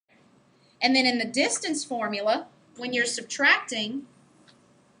And then in the distance formula, when you're subtracting,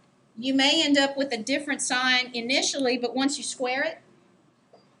 you may end up with a different sign initially, but once you square it,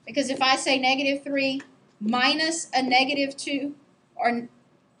 because if I say -3 minus a -2, or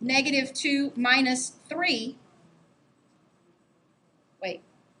 -2 minus 3, wait,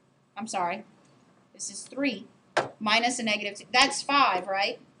 I'm sorry, this is 3 minus a -2, that's 5,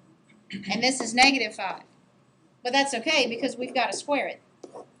 right? And this is -5. But that's okay because we've got to square it.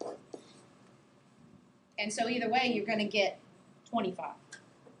 And so either way, you're going to get 25.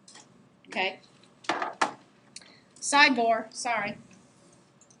 Okay? Sidebar, sorry.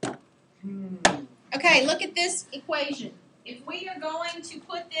 Okay, look at this equation. If we are going to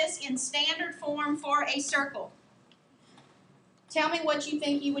put this in standard form for a circle, tell me what you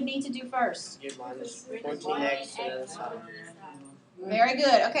think you would need to do first. Get minus 14x to the side. Very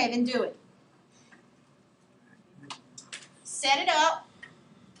good. Okay, then do it. Set it up.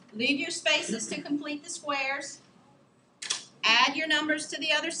 Leave your spaces to complete the squares. Add your numbers to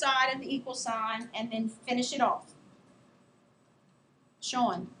the other side of the equal sign, and then finish it off.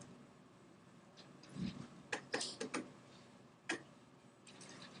 Sean.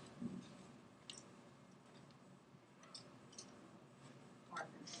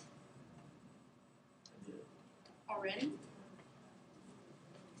 Already?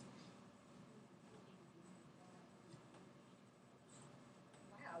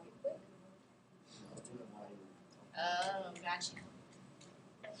 Wow, you're quick. Oh, gotcha.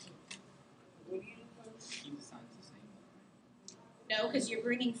 Keep the signs the same. No, because you're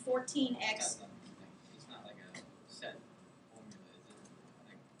bringing 14x. It's not like a set formula, is it?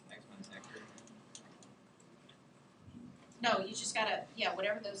 Like x minus x. No, you just gotta, yeah,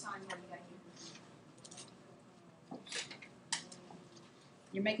 whatever those signs are, you gotta keep.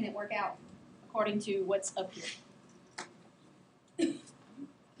 You're making it work out according to what's up here.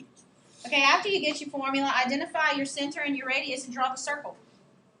 Okay, after you get your formula, identify your center and your radius and draw the circle.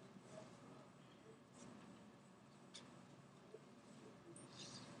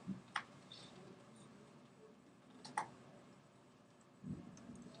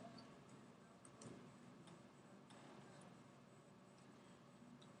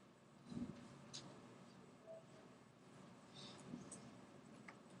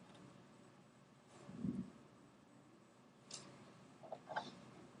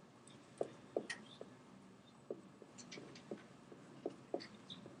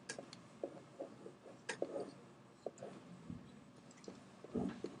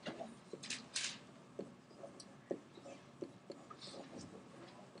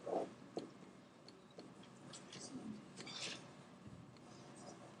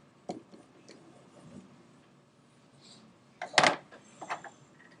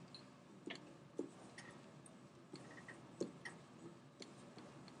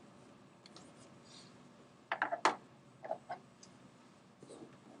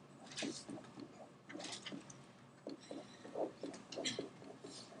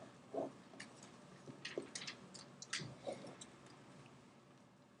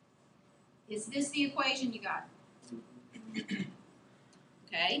 Is this the equation you got?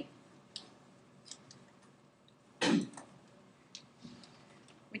 Okay.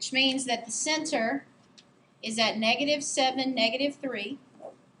 Which means that the center is at -7, -3,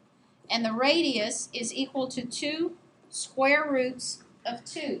 and the radius is equal to 2 square roots of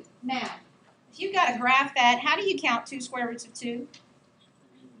 2. Now, if you've got to graph that, how do you count 2 square roots of 2?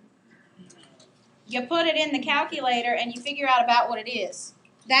 You put it in the calculator and you figure out about what it is.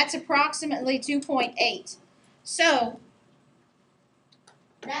 That's approximately 2.8. So,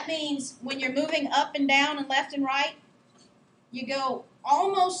 that means when you're moving up and down and left and right, you go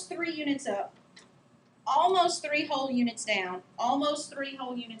almost 3 units up, almost 3 whole units down, almost 3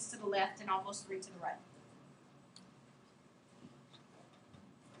 whole units to the left, and almost 3 to the right.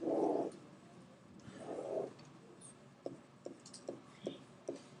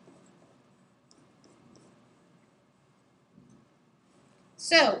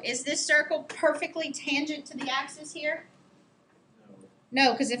 So, is this circle perfectly tangent to the axis here?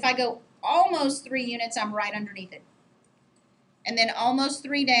 No, because if I go almost 3 units, I'm right underneath it. And then almost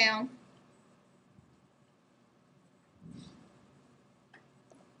 3 down.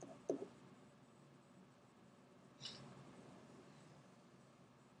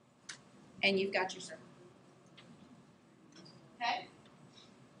 And you've got your circle. Okay?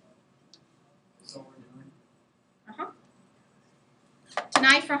 That's all we're doing.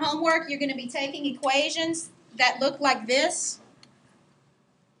 Tonight for homework, you're going to be taking equations that look like this.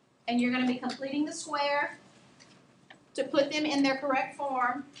 And you're going to be completing the square to put them in their correct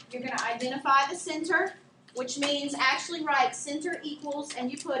form. You're going to identify the center. which means actually write center equals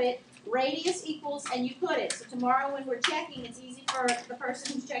and you put it, radius equals and you put it. So tomorrow when we're checking, it's easy for the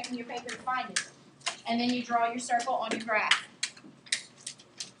person who's checking your paper to find it. And then you draw your circle on your graph.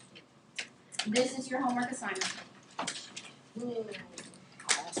 This is your homework assignment.